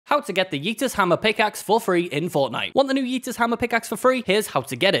How to get the Yeetus hammer pickaxe for free in Fortnite. Want the new Yeetus hammer pickaxe for free? Here's how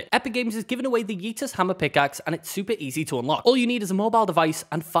to get it. Epic Games is giving away the Yeetus hammer pickaxe and it's super easy to unlock. All you need is a mobile device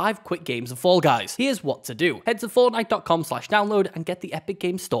and 5 quick games of Fall Guys. Here's what to do. Head to fortnite.com/download and get the Epic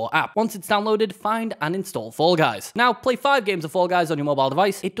Games Store app. Once it's downloaded, find and install Fall Guys. Now play 5 games of Fall Guys on your mobile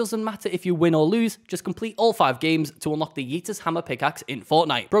device. It doesn't matter if you win or lose, just complete all 5 games to unlock the Yeetus hammer pickaxe in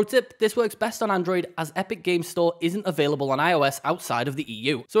Fortnite. Pro tip, this works best on Android as Epic Games Store isn't available on iOS outside of the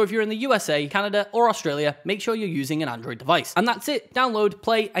EU. So if you're in the USA, Canada, or Australia, make sure you're using an Android device. And that's it. Download,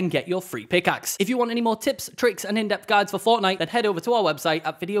 play, and get your free pickaxe. If you want any more tips, tricks, and in-depth guides for Fortnite, then head over to our website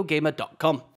at VideoGamer.com.